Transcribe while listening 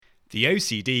The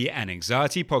OCD and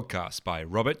Anxiety Podcast by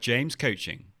Robert James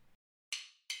Coaching.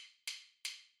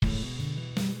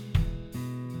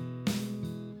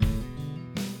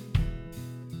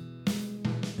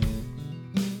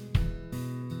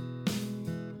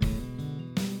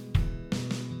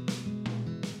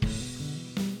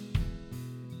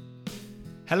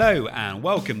 Hello and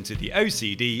welcome to the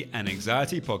OCD and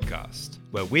Anxiety Podcast,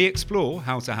 where we explore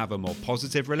how to have a more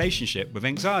positive relationship with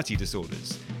anxiety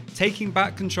disorders, taking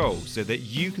back control so that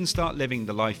you can start living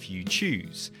the life you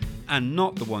choose and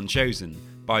not the one chosen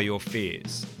by your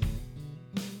fears.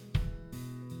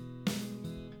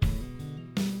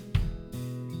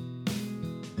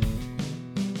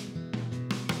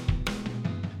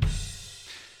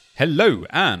 Hello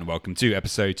and welcome to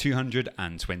episode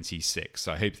 226.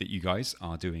 I hope that you guys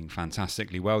are doing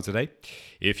fantastically well today.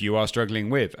 If you are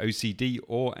struggling with OCD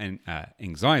or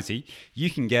anxiety, you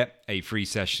can get a free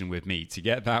session with me. To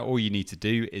get that, all you need to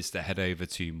do is to head over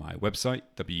to my website,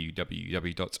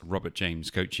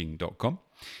 www.robertjamescoaching.com.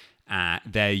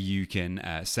 There you can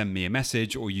send me a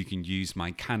message, or you can use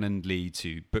my Calendly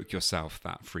to book yourself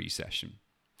that free session.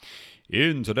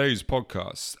 In today's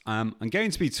podcast, I'm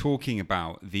going to be talking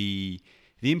about the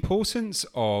importance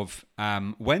of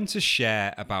when to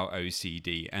share about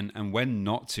OCD and when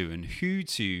not to, and who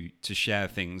to share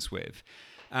things with.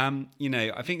 I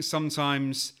think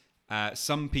sometimes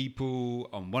some people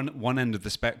on one end of the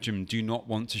spectrum do not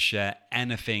want to share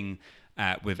anything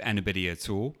with anybody at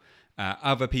all.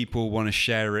 Other people want to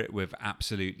share it with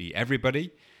absolutely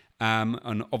everybody.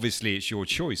 And obviously, it's your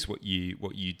choice what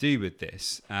you do with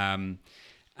this. But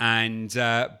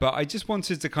I just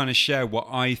wanted to kind of share what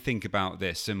I think about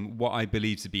this and what I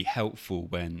believe to be helpful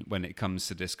when it comes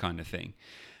to this kind of thing.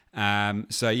 I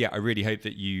really hope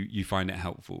that you find it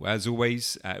helpful. As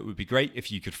always, it would be great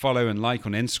if you could follow and like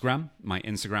on Instagram. My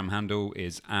Instagram handle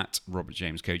is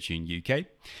 @RobertJamesCoachingUK.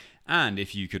 And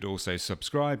if you could also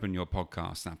subscribe on your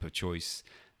podcast app of choice,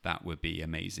 that would be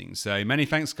amazing. So many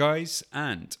thanks, guys,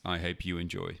 and I hope you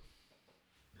enjoy.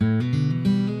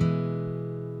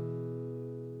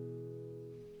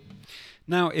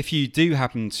 Now, if you do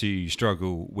happen to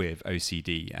struggle with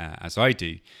OCD, as I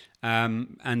do,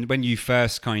 and when you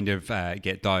first kind of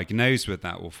get diagnosed with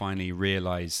that, or finally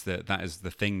realize that that is the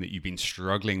thing that you've been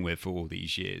struggling with for all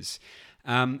these years,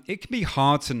 it can be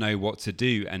hard to know what to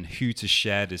do and who to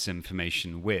share this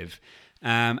information with.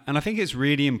 And I think it's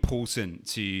really important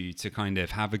to kind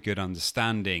of have a good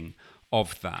understanding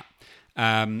of that.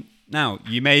 Now,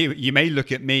 you may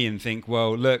look at me and think,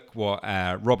 well, look what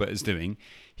Robert is doing.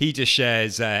 He just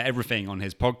shares everything on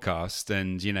his podcast,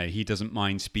 and he doesn't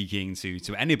mind speaking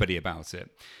to anybody about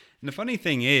it. And the funny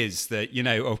thing is that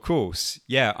of course,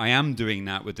 I am doing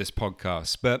that with this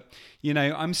podcast, but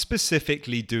I'm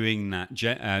specifically doing that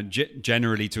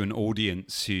generally to an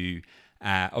audience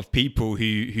of people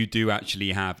who do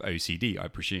actually have OCD, I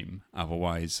presume.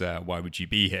 Otherwise, why would you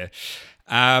be here?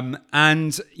 I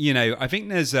think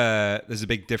there's a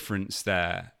big difference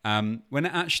there. When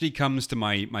it actually comes to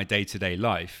my day-to-day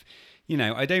life,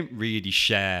 I don't really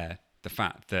share the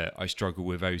fact that I struggle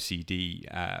with OCD,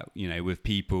 with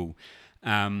people,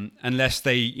 unless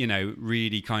they,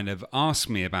 really kind of ask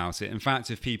me about it. In fact,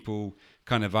 if people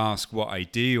kind of ask what I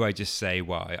do, I just say,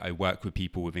 well, I work with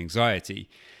people with anxiety.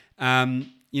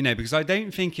 Because I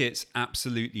don't think it's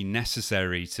absolutely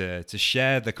necessary to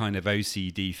share the kind of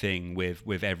OCD thing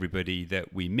with everybody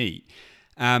that we meet.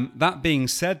 That being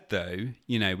said, though,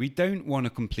 we don't want to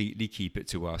completely keep it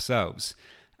to ourselves.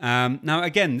 Now,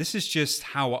 again, this is just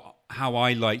how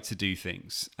I like to do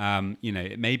things.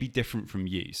 It may be different from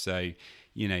you. So,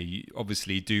 you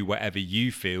obviously do whatever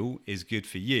you feel is good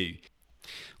for you.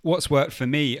 What's worked for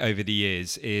me over the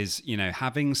years is,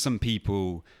 having some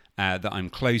people that I'm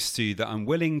close to, that I'm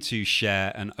willing to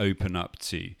share and open up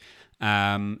to.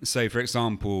 So, for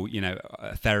example,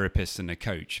 a therapist and a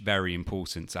coach, very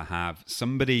important to have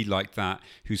somebody like that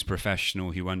who's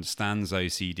professional, who understands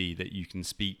OCD, that you can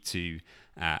speak to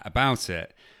about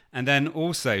it. And then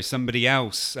also somebody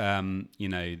else,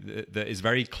 that is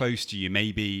very close to you,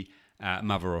 maybe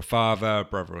mother or father,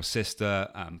 brother or sister,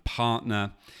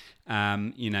 partner,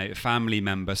 a family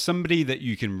member, somebody that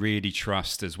you can really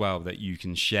trust as well, that you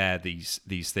can share these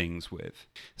things with.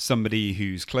 Somebody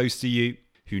who's close to you,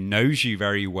 who knows you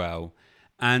very well,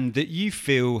 and that you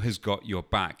feel has got your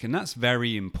back. And that's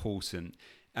very important.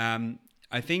 I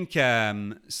think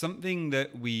something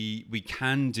that we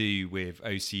can do with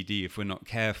OCD, if we're not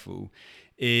careful,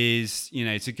 is,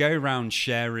 to go around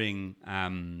sharing,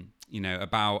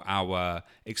 about our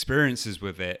experiences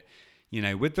with it,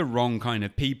 with the wrong kind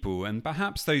of people, and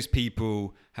perhaps those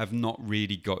people have not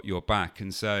really got your back.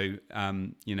 And so,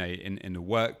 in the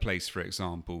workplace, for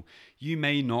example, you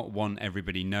may not want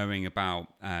everybody knowing about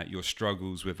your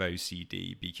struggles with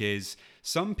OCD, because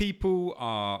some people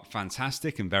are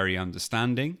fantastic and very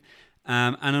understanding.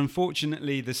 And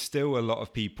unfortunately, there's still a lot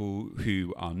of people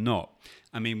who are not.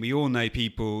 I mean, we all know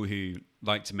people who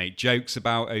like to make jokes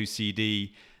about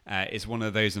OCD. It's one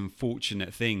of those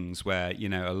unfortunate things where,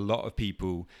 a lot of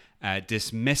people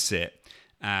dismiss it,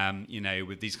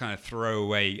 with these kind of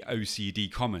throwaway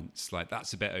OCD comments, like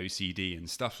that's a bit OCD and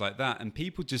stuff like that. And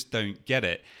people just don't get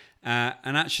it.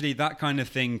 And actually, that kind of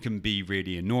thing can be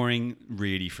really annoying,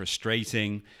 really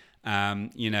frustrating.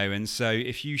 And so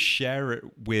if you share it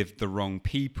with the wrong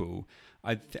people,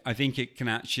 I think it can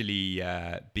actually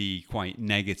be quite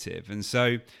negative. And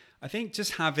so I think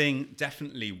just having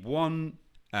definitely one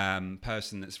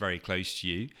person that's very close to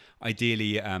you,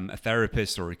 ideally a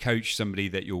therapist or a coach, somebody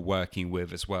that you're working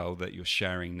with as well, that you're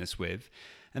sharing this with.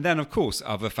 And then, of course,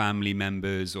 other family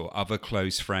members or other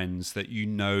close friends that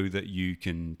that you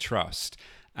can trust.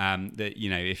 That,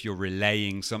 if you're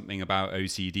relaying something about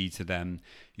OCD to them,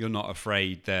 you're not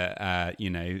afraid that,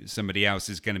 somebody else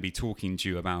is going to be talking to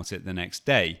you about it the next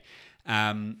day.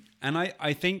 And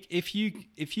I think if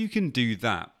you can do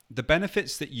that, the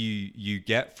benefits that you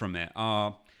get from it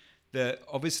are that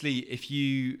obviously if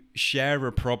you share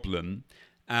a problem,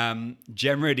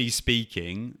 generally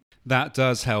speaking, that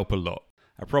does help a lot.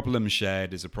 A problem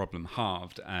shared is a problem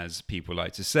halved, as people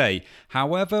like to say.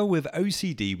 However, with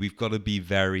OCD, we've got to be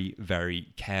very, very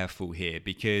careful here,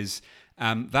 because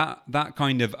that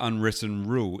kind of unwritten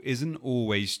rule isn't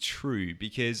always true,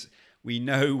 because we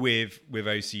know with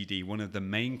OCD, one of the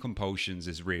main compulsions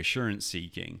is reassurance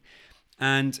seeking.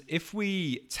 And if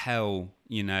we tell,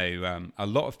 a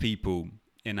lot of people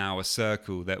in our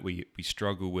circle that we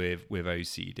struggle with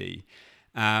OCD,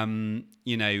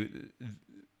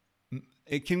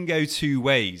 it can go two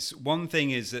ways. One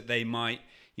thing is that they might,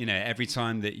 every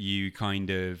time that you kind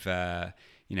of,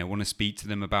 want to speak to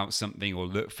them about something or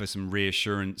look for some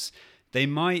reassurance, they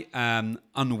might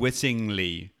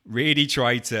unwittingly really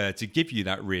try to give you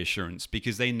that reassurance,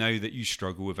 because they know that you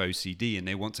struggle with OCD and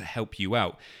they want to help you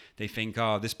out. They think,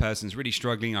 this person's really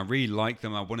struggling. I really like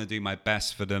them. I want to do my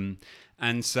best for them.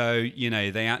 And so,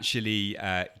 they actually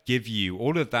give you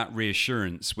all of that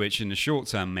reassurance, which in the short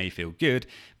term may feel good,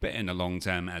 but in the long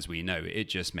term, as we know, it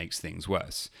just makes things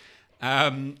worse.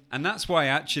 And that's why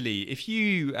actually, if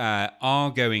you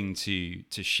are going to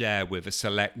share with a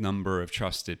select number of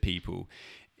trusted people,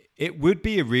 it would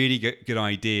be a really good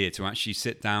idea to actually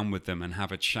sit down with them and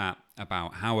have a chat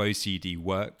about how OCD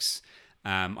works.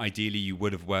 Ideally, you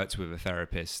would have worked with a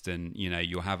therapist, and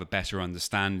you'll have a better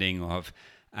understanding of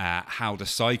how the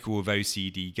cycle of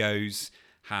OCD goes,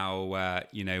 how,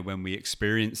 when we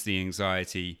experience the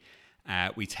anxiety,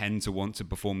 we tend to want to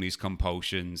perform these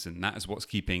compulsions, and that is what's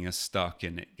keeping us stuck,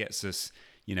 and it gets us,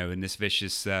 in this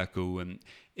vicious circle. And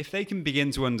if they can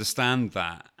begin to understand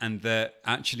that, and that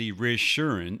actually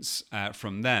reassurance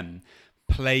from them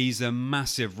plays a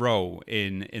massive role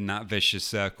in that vicious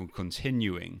circle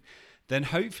continuing, then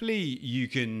hopefully you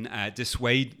can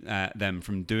dissuade them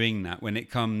from doing that when it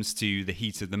comes to the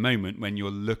heat of the moment, when you're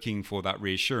looking for that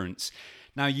reassurance.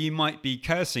 Now, you might be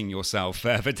cursing yourself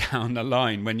further down the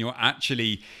line when you're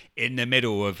actually in the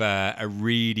middle of a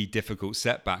really difficult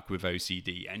setback with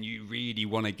OCD, and you really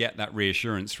want to get that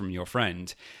reassurance from your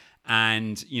friend,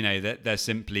 and that they're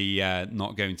simply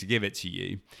not going to give it to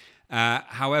you.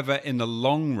 However, in the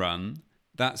long run,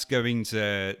 that's going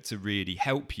to really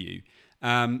help you.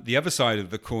 The other side of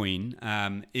the coin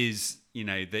is,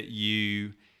 that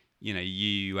you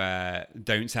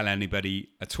don't tell anybody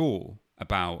at all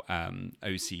about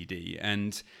OCD.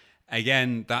 And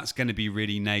again, that's going to be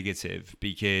really negative,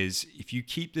 because if you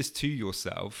keep this to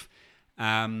yourself,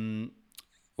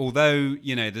 although,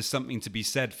 there's something to be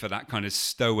said for that kind of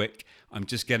stoic, I'm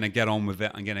just going to get on with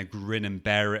it, I'm going to grin and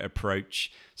bear it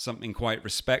approach, something quite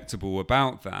respectable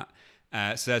about that.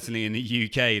 Certainly in the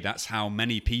UK, that's how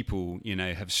many people,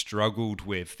 have struggled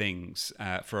with things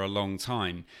for a long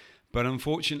time. But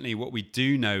unfortunately, what we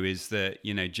do know is that,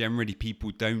 generally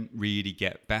people don't really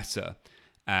get better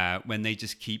when they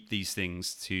just keep these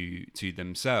things to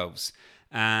themselves.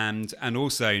 And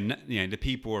also, the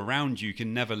people around you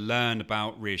can never learn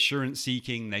about reassurance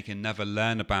seeking. They can never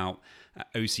learn about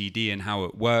OCD and how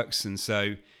it works. And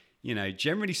so,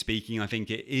 generally speaking, I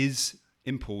think it is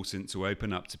important to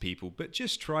open up to people, but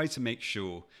just try to make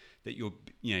sure that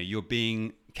you're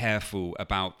being careful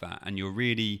about that, and you're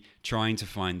really trying to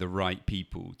find the right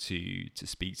people to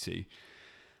speak to.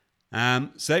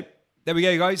 So There we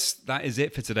go, guys. That is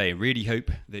it for today. Really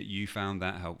hope that you found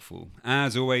that helpful.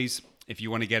 As always, if you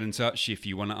want to get in touch, if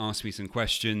you want to ask me some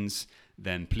questions,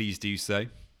 then please do so.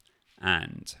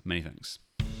 And many thanks.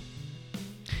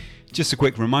 Just a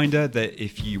quick reminder that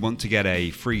if you want to get a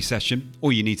free session,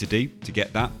 all you need to do to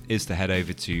get that is to head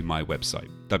over to my website,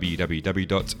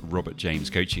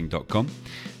 www.robertjamescoaching.com.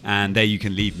 And there you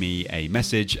can leave me a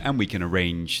message and we can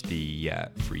arrange the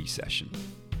free session.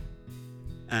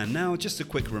 And now just a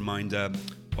quick reminder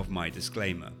of my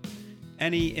disclaimer.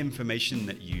 Any information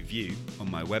that you view on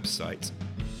my website,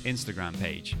 Instagram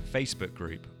page, Facebook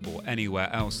group, or anywhere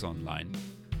else online,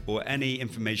 or any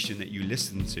information that you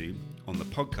listen to on the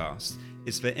podcast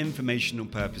is for informational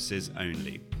purposes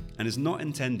only and is not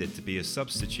intended to be a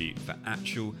substitute for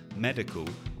actual medical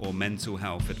or mental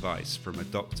health advice from a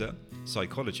doctor,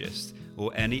 psychologist,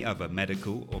 or any other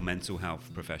medical or mental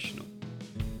health professional.